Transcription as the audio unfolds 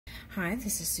Hi,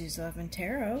 this is Suze Love and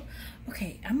Tarot.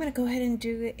 Okay, I'm going to go ahead and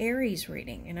do the Aries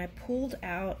reading. And I pulled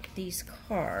out these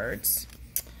cards.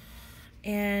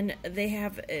 And they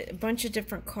have a bunch of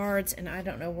different cards, and I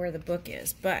don't know where the book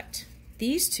is. But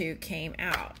these two came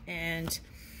out. And,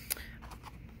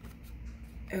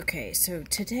 okay, so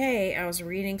today I was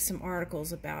reading some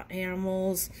articles about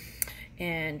animals.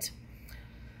 And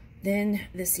then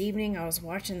this evening I was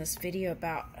watching this video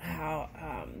about how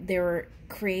they were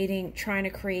trying to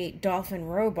create dolphin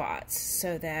robots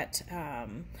so that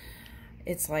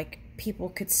it's like people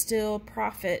could still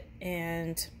profit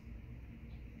and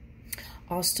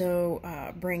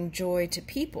also bring joy to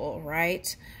people,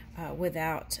 right?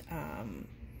 Without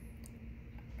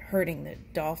hurting the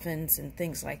dolphins and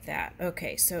things like that.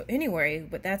 Okay, so anyway,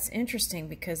 but that's interesting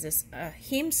because this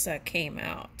ahimsa came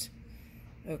out.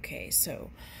 Okay, so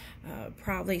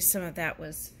probably some of that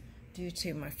was due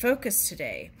to my focus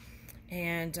today.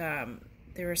 And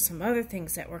there were some other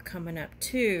things that were coming up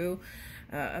too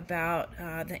about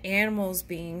the animals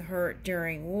being hurt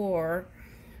during war.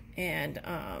 And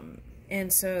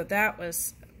so that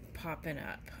was popping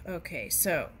up. Okay,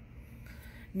 so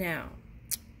now,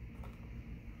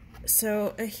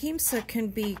 so ahimsa can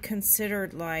be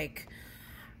considered like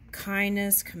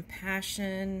kindness,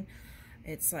 compassion.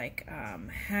 It's like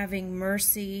having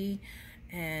mercy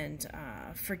and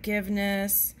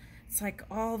forgiveness. It's like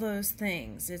all those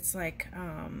things. It's like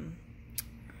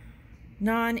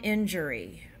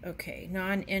non-injury. Okay,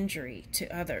 non-injury to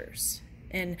others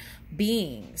and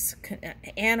beings,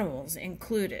 animals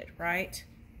included, right?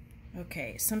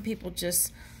 Okay, some people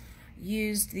just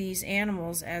use these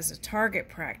animals as a target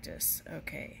practice.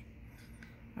 Okay,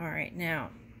 all right, now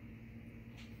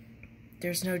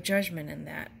there's no judgment in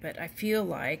that, but I feel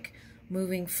like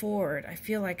moving forward, I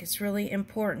feel like it's really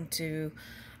important to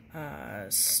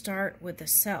start with the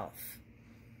self,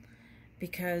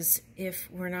 because if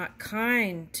we're not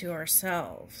kind to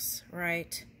ourselves,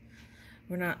 right,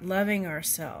 we're not loving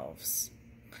ourselves,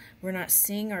 we're not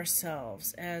seeing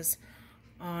ourselves as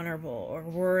honorable or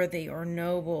worthy or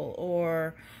noble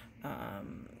or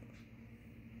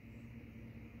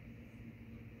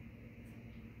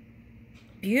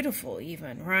beautiful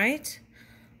even, right?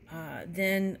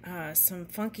 Then some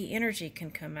funky energy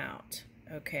can come out.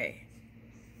 Okay.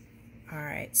 All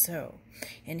right, so,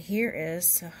 and here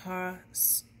is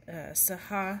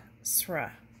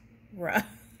Sahasra.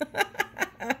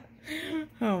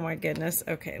 Oh my goodness.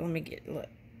 Okay, let me look.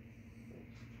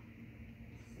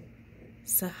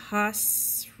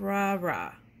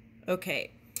 Sahasrara.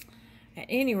 Okay. At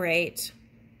any rate,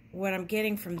 what I'm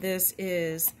getting from this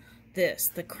is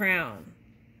this, the crown.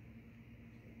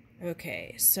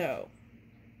 Okay, so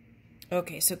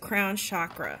crown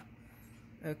chakra.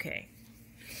 Okay.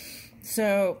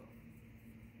 So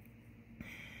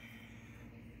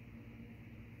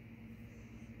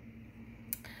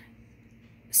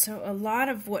a lot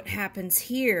of what happens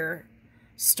here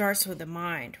starts with the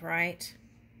mind, right?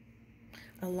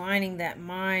 Aligning that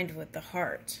mind with the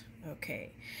heart.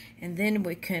 Okay. And then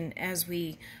we can, as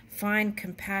we find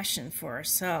compassion for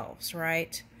ourselves,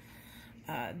 right?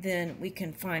 Then we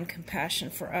can find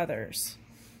compassion for others.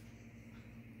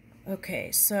 Okay,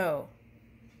 so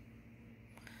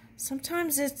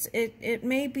sometimes it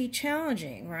may be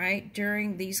challenging, right?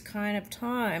 During these kind of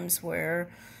times where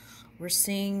we're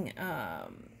seeing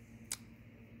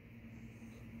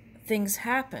things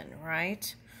happen,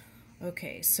 right?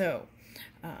 Okay, so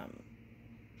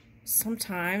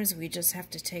sometimes we just have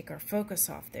to take our focus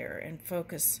off there and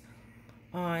focus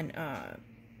on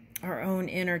our own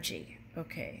energy.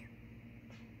 Okay.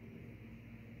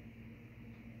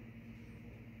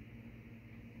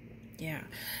 Yeah,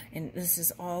 and this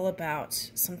is all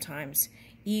about sometimes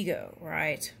ego,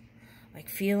 right? Like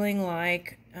feeling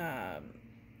like, I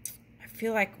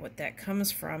feel like what that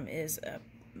comes from is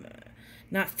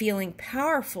not feeling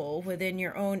powerful within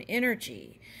your own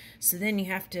energy. So then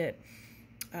you have to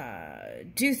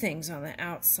do things on the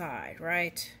outside,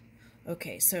 right?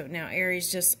 Okay, so now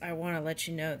Aries, I want to let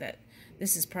you know that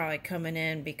this is probably coming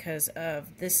in because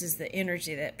of this is the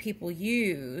energy that people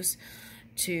use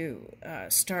to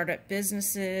start up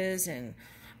businesses, and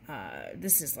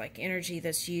this is like energy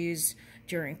that's used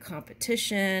during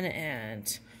competition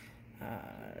and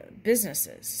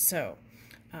businesses. So,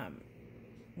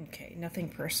 okay, nothing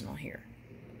personal here.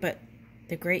 But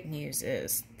the great news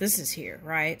is this is here,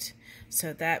 right?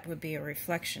 So that would be a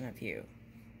reflection of you,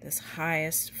 this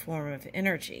highest form of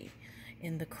energy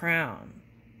in the crown.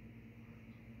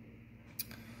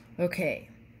 Okay.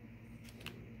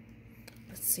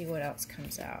 Let's see what else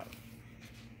comes out.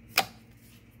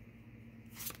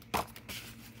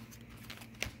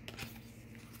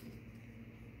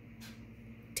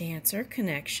 Dancer,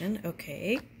 connection,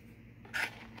 okay.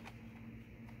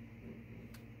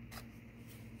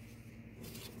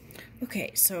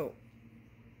 Okay, so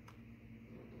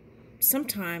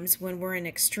sometimes when we're in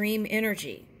extreme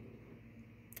energy,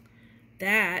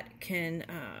 that can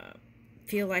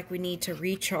feel like we need to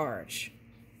recharge.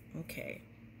 Okay,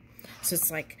 so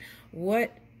it's like,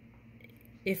 what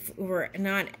if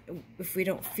we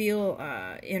don't feel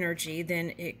energy?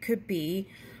 Then it could be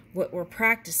what we're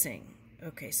practicing.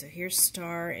 Okay, so here's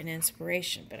star and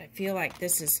inspiration, but I feel like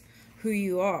this is who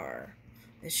you are,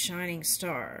 this shining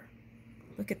star.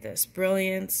 Look at this,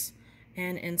 brilliance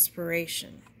and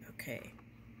inspiration. Okay.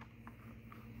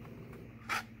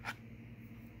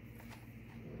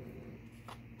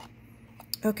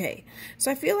 Okay, so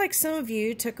I feel like some of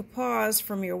you took a pause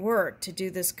from your work to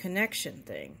do this connection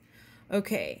thing.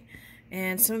 Okay,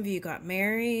 and some of you got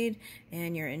married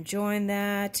and you're enjoying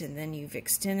that, and then you've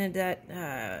extended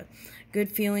that good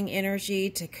feeling energy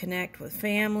to connect with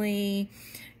family,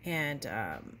 and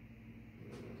I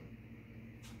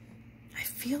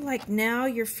feel like now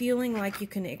you're feeling like you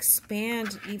can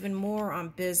expand even more on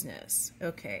business.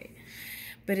 Okay,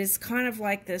 but it's kind of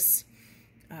like this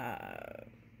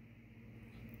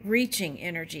reaching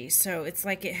energy, so it's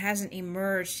like it hasn't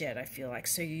emerged yet, I feel like.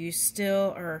 So you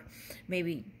still are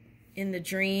maybe in the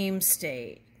dream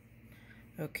state,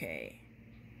 okay,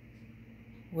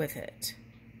 with it.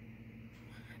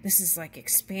 This is like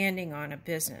expanding on a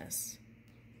business.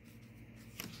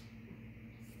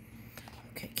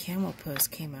 Okay, camel pose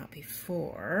came out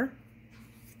before.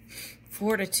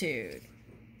 Fortitude.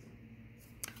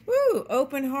 Woo,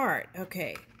 open heart.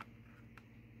 Okay.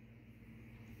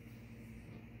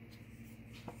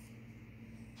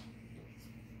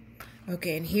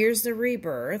 Okay, and here's the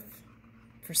rebirth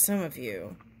for some of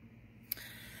you.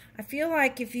 I feel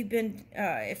like if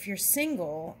you're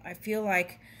single, I feel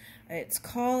like it's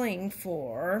calling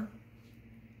for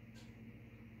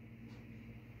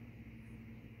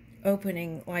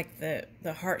opening like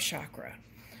the heart chakra.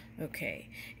 Okay,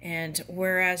 and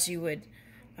whereas you would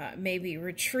maybe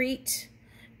retreat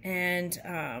and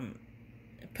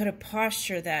put a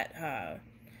posture that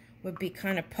would be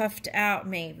kind of puffed out,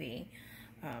 maybe.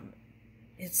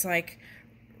 It's like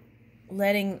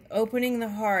opening the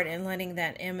heart and letting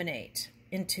that emanate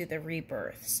into the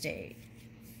rebirth state.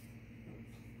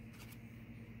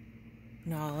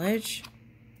 Knowledge.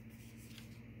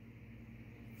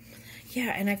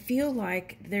 Yeah, and I feel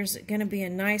like there's going to be a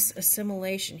nice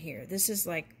assimilation here. This is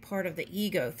like part of the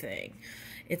ego thing.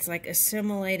 It's like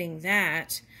assimilating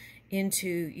that into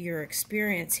your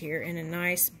experience here in a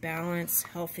nice, balanced,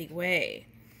 healthy way.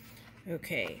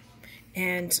 Okay,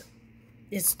 and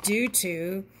it's due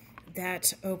to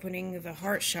that opening of the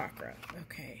heart chakra.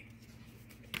 Okay.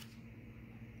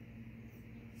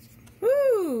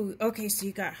 Woo! Okay, so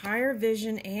you got higher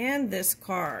vision and this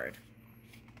card.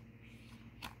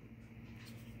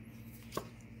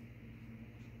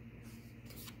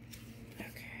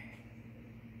 Okay.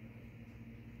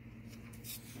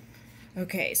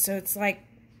 Okay, so it's like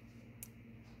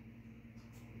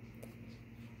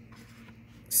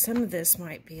some of this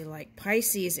might be like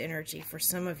Pisces energy for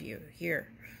some of you here.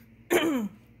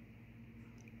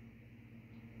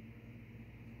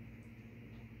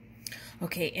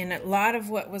 Okay, and a lot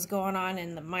of what was going on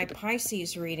in my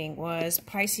Pisces reading was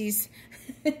Pisces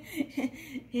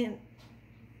and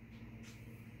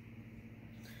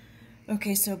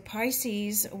okay, so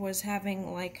Pisces was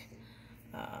having like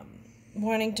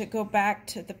wanting to go back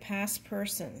to the past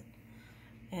person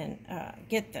and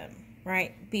get them,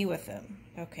 right? Be with them.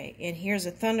 Okay, and here's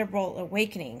a thunderbolt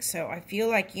awakening. So I feel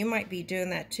like you might be doing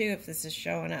that too if this is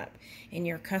showing up in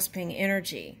your cusping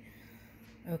energy.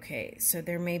 Okay, so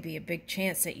there may be a big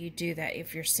chance that you do that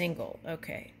if you're single.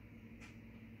 Okay.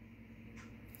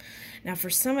 Now for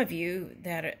some of you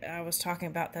that I was talking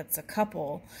about that's a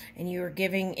couple and you were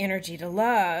giving energy to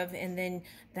love, and then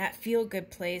that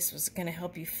feel-good place was going to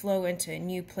help you flow into a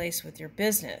new place with your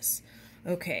business.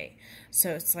 Okay,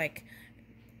 so it's like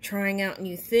trying out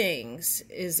new things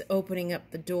is opening up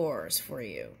the doors for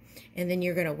you, and then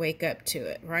you're going to wake up to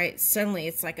it, right? Suddenly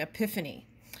it's like epiphany.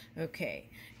 Okay,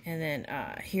 and then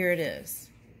here it is.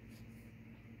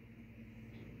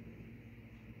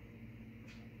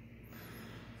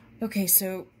 Okay,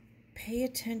 so pay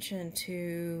attention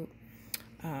to,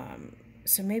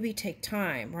 so maybe take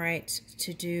time, right,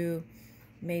 to do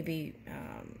maybe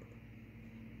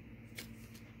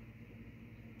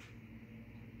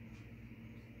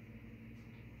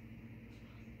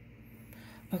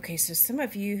okay, so some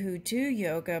of you who do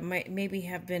yoga might maybe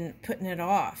have been putting it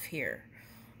off here.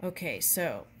 Okay,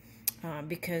 so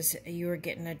because you were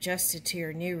getting adjusted to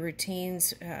your new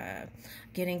routines,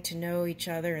 getting to know each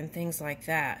other and things like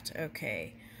that.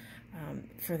 Okay,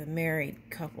 for the married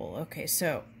couple. Okay,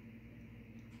 so,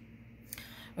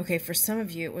 okay, for some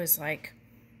of you it was like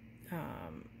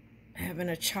having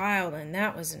a child, and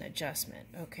that was an adjustment.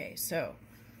 Okay, so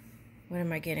what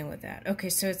am I getting with that? Okay,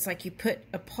 so it's like you put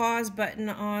a pause button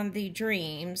on the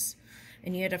dreams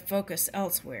and you had to focus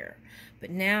elsewhere. But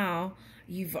now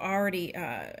you've already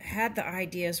had the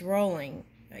ideas rolling.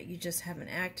 You just haven't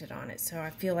acted on it. So I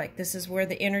feel like this is where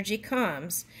the energy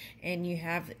comes, and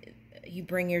you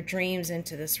bring your dreams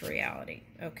into this reality.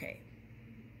 Okay.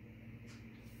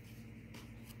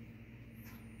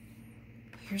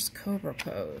 Here's Cobra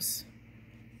pose.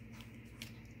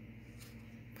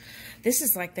 This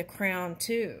is like the crown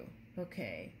too.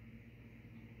 Okay.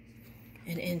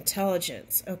 And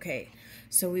intelligence. Okay.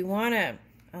 So we want to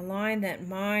align that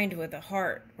mind with the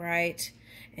heart, right?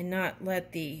 And not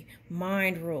let the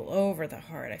mind rule over the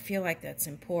heart. I feel like that's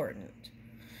important,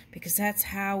 because that's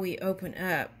how we open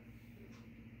up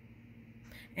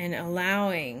and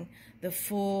allowing the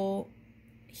full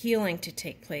healing to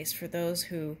take place for those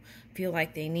who feel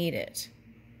like they need it.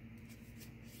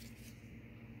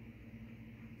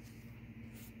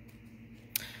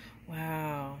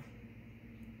 Wow.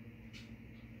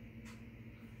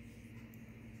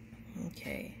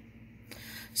 Okay.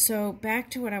 So back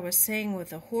to what I was saying with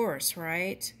the horse,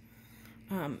 right?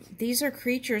 These are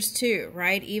creatures too,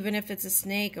 right? Even if it's a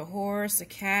snake, a horse, a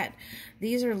cat,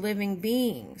 these are living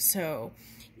beings. So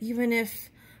even if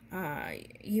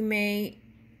you may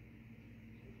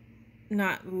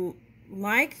not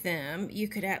like them, you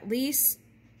could at least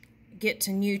get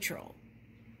to neutral,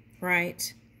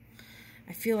 right?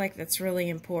 I feel like that's really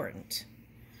important.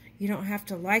 You don't have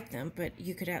to like them, but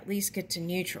you could at least get to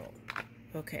neutral.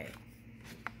 Okay.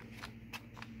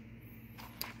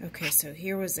 Okay, so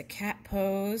here was a cat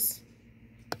pose.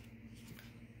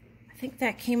 I think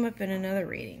that came up in another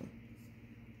reading.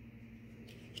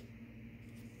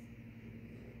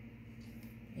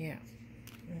 Yeah.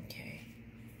 Okay.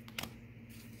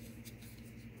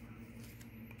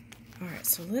 All right,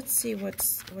 so let's see what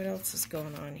else is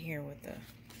going on here with the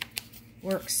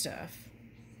work stuff.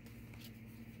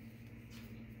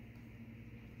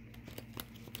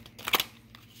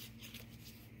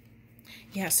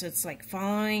 Yeah, so it's like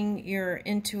following your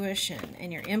intuition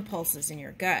and your impulses in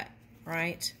your gut,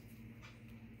 right?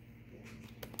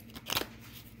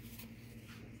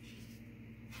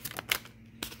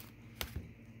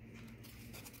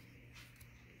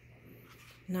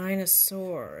 Nine of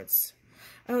Swords.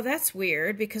 Oh, that's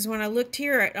weird, because when I looked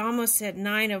here, it almost said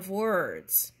Nine of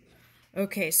Words.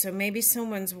 Okay, so maybe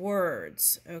someone's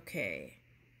words. Okay.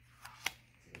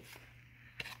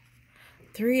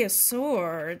 Three of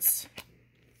Swords.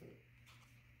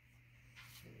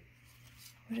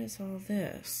 What is all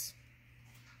this?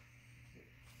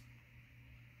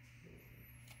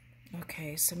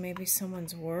 Okay, so maybe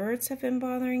someone's words have been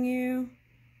bothering you.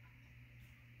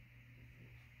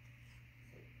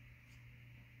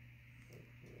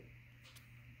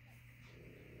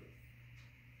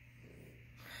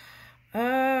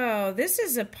 Oh, this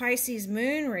is a Pisces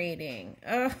moon reading.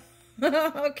 Oh,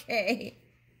 okay.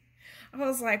 I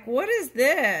was like, what is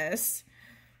this?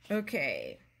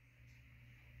 Okay.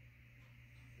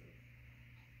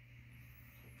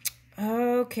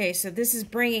 Okay, so this is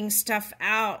bringing stuff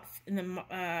out in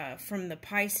the, from the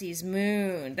Pisces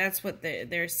moon. That's what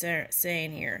they're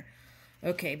saying here.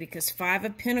 Okay, because Five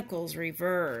of Pentacles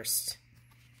reversed.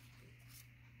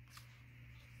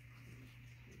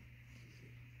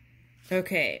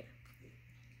 Okay.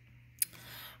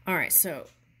 All right, so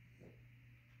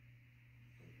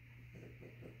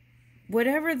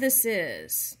whatever this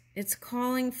is, it's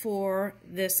calling for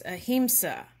this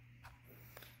ahimsa.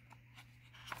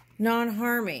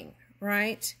 Non-harming,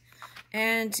 right?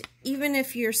 And even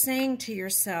if you're saying to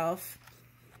yourself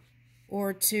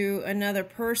or to another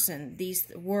person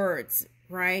these words,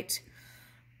 right?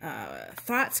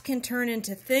 Thoughts can turn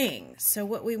into things. So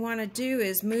what we want to do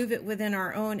is move it within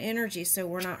our own energy so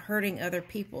we're not hurting other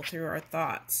people through our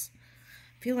thoughts.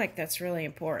 I feel like that's really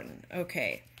important.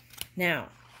 Okay, now,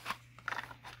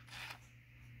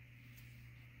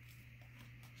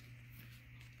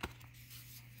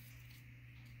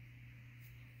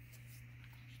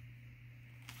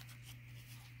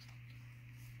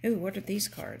 ooh, what are these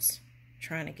cards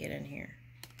trying to get in here?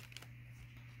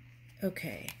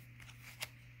 Okay.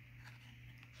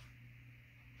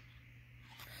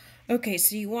 Okay,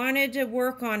 so you wanted to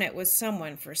work on it with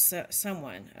someone, for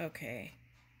someone. Okay.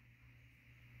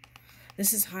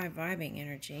 This is high vibing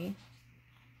energy.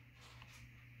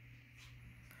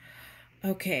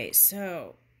 Okay,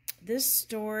 so this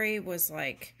story was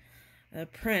like a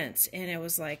prince, and it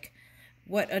was like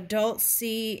what adults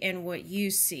see and what you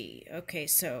see. Okay,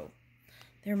 so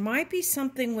there might be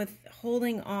something with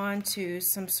holding on to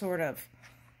some sort of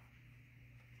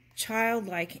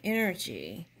childlike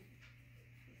energy.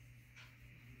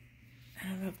 I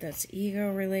don't know if that's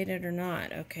ego related or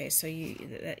not. Okay, so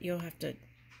you'll have to.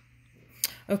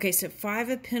 Okay, so Five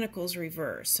of Pentacles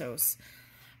reverse. So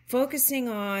focusing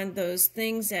on those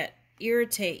things that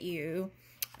irritate you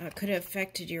could have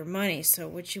affected your money. So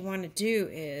what you want to do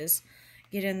is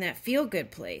get in that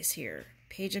feel-good place here.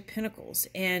 Page of Pentacles.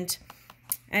 And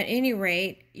at any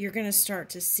rate, you're going to start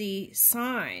to see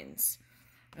signs,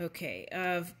 okay,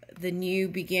 of the new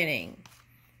beginning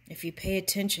if you pay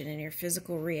attention in your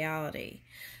physical reality.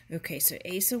 Okay, so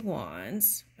Ace of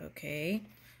Wands, okay.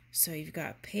 So you've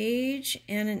got Page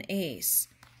and an Ace.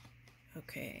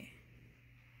 Okay.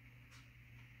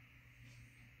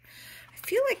 I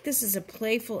feel like this is a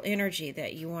playful energy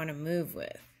that you want to move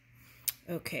with.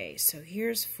 Okay, so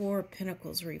here's Four of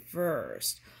Pentacles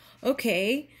reversed.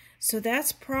 Okay, so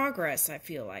that's progress, I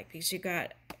feel like, because you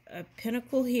got a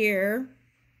Pentacle here,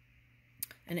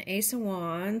 an Ace of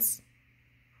Wands,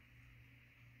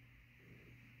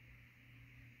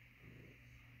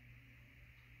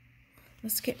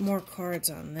 let's get more cards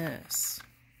on this.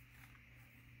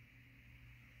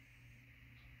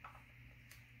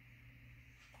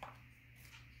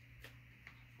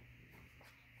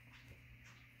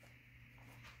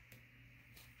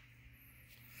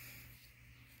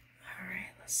 All right,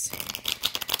 let's see.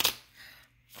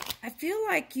 I feel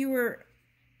like you were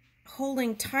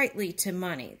holding tightly to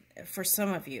money for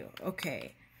some of you.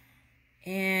 Okay.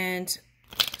 And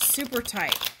super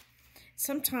tight.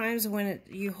 Sometimes when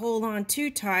you hold on too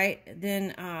tight,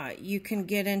 then you can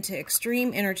get into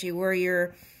extreme energy where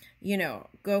you're, you know,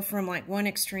 go from like one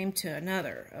extreme to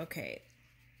another. Okay.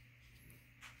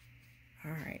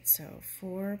 All right, so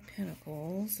Four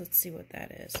Pentacles. Let's see what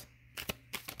that is.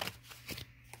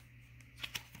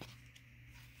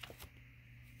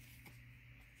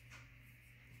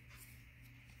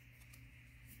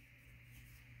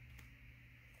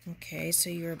 Okay, so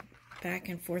you're back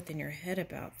and forth in your head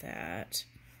about that.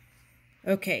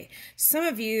 Okay, some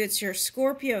of you, it's your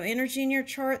Scorpio energy in your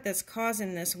chart that's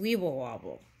causing this weeble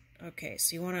wobble. Okay,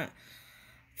 so you want to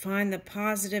find the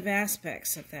positive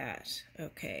aspects of that.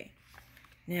 Okay,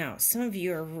 now some of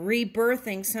you are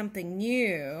rebirthing something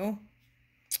new.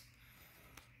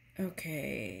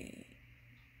 Okay.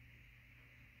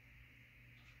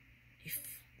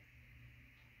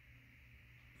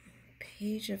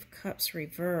 Page of Cups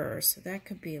reverse. So that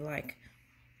could be like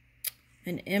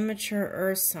an immature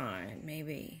earth sign,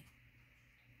 maybe.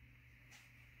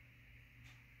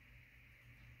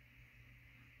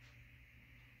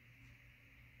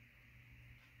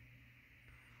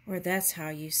 Or that's how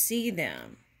you see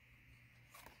them.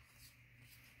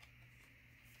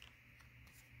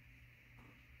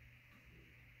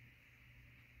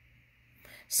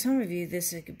 Some of you,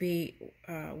 this could be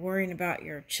worrying about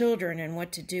your children and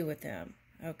what to do with them.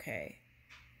 Okay.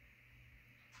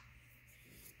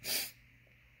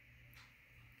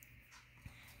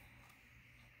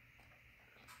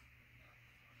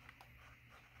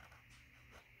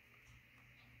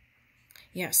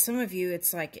 Yeah, some of you,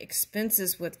 it's like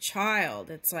expenses with child.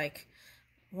 It's like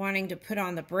wanting to put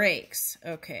on the brakes.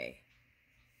 Okay.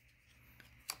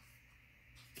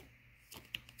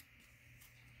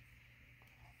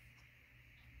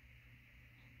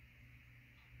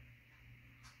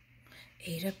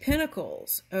 Eight of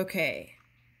Pentacles. Okay.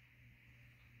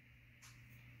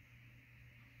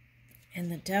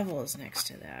 And the Devil is next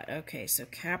to that. Okay, so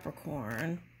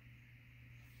Capricorn.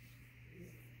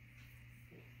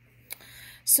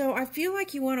 So I feel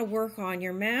like you want to work on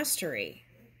your mastery.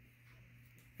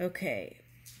 Okay.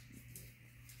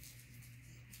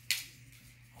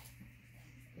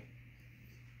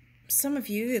 Some of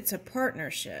you, it's a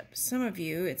partnership. Some of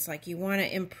you, it's like you want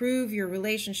to improve your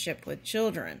relationship with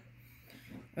children.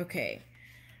 Okay.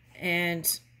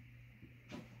 And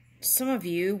some of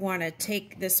you want to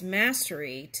take this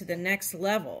mastery to the next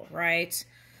level, right?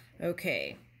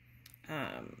 Okay.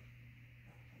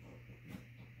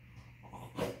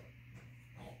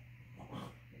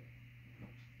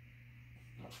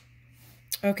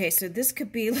 Okay, so this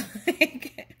could be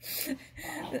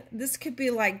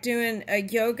like doing a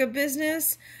yoga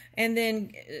business and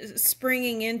then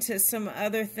springing into some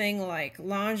other thing like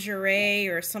lingerie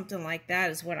or something like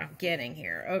that is what I'm getting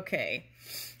here. Okay,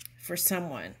 for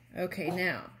someone. Okay,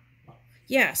 now.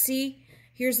 Yeah, see?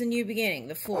 Here's the new beginning,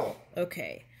 the Fool.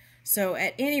 Okay, So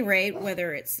at any rate,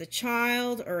 whether it's the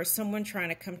child or someone trying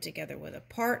to come together with a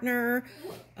partner,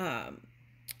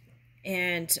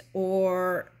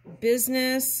 or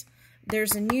business,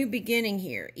 there's a new beginning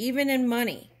here, even in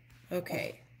money.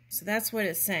 Okay, so that's what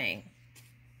it's saying.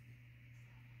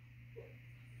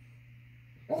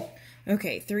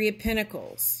 Okay, Three of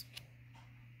Pentacles.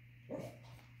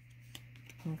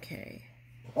 Okay.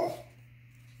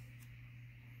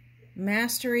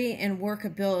 Mastery and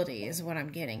workability is what I'm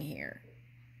getting here.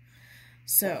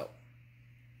 So,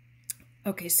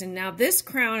 okay, so now this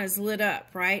crown is lit up,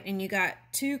 right? And you got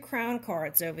two crown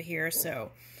cards over here.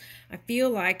 So I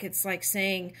feel like it's like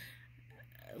saying,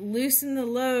 loosen the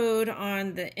load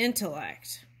on the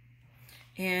intellect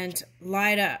and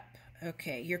light up,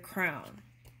 okay, your crown.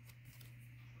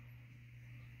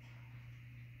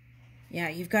 Yeah,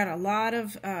 you've got a lot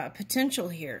of potential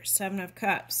here. Seven of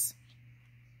Cups.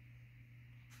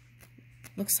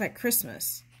 Looks like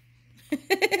Christmas.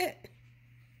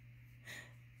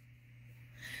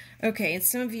 Okay, and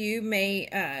some of you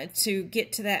may, to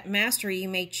get to that mastery, you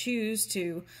may choose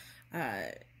to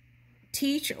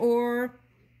teach or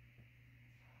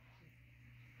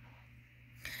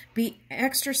be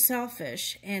extra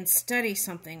selfish and study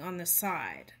something on the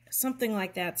side. Something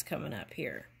like that's coming up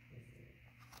here.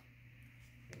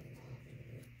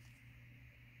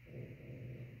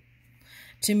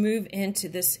 To move into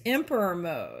this Emperor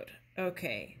mode.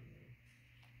 Okay.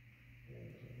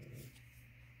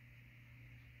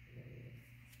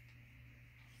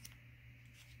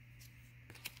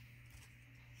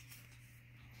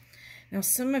 Now,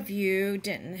 some of you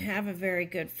didn't have a very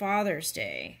good Father's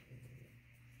Day.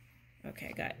 Okay,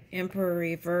 I got Emperor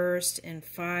reversed and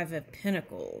Five of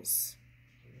Pentacles.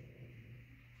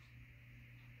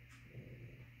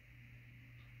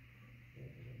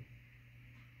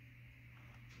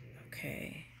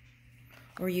 Okay.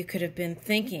 Or you could have been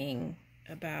thinking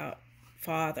about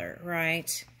father,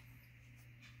 right?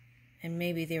 And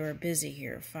maybe they were busy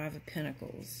here. Five of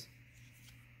Pentacles.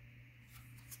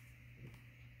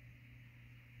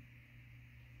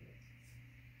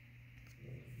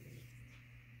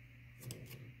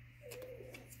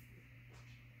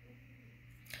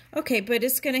 Okay, but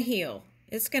it's going to heal.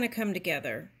 It's going to come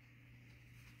together.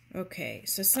 Okay,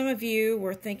 so some of you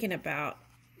were thinking about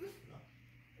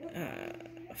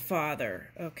father.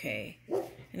 Okay,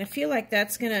 and I feel like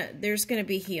there's gonna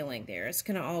be healing there. It's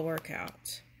gonna all work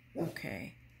out.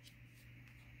 Okay.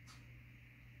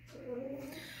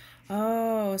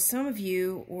 Oh, some of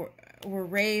you were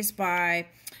raised by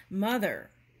mother,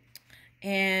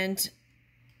 and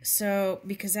so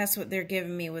because that's what they're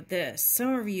giving me with this.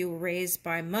 Some of you were raised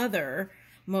by mother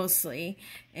mostly,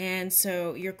 and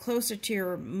so you're closer to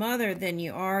your mother than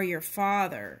you are your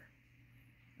father.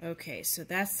 Okay, so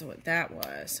that's what that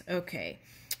was. Okay,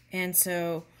 and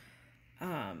so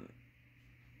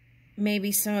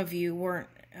maybe some of you were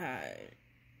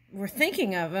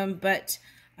thinking of him, but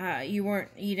you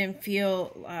didn't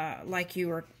feel like you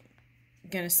were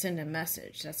going to send a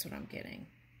message. That's what I'm getting.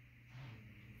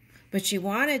 But you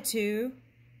wanted to.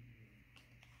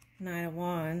 Knight of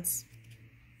Wands.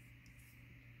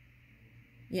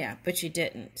 Yeah, but you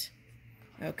didn't.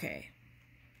 Okay.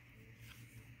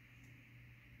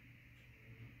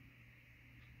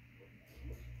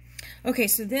 Okay,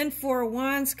 so then Four of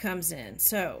Wands comes in.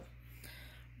 So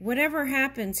whatever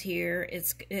happens here,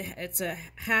 it's a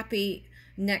happy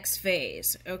next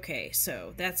phase. Okay,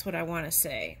 so that's what I want to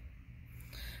say.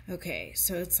 Okay,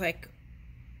 so it's like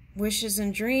wishes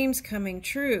and dreams coming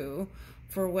true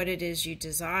for what it is you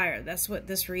desire. That's what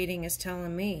this reading is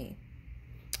telling me.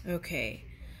 Okay,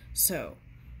 so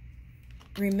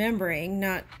remembering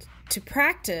not to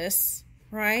practice,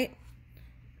 right?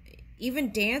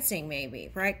 Even dancing maybe,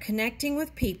 right? Connecting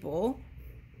with people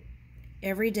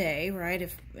every day, right?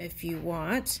 If you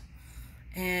want.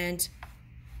 And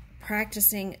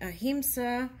practicing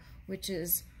ahimsa, which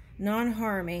is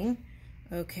non-harming.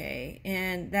 Okay.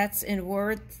 And that's in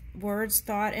words,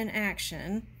 thought, and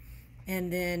action.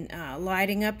 And then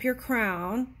lighting up your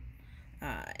crown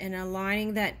and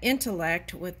aligning that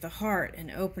intellect with the heart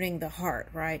and opening the heart,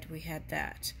 right? We had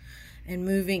that. And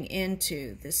moving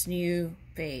into this new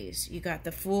phase. You got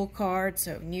the Fool card,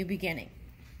 so new beginning.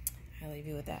 I'll leave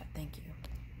you with that. Thank you.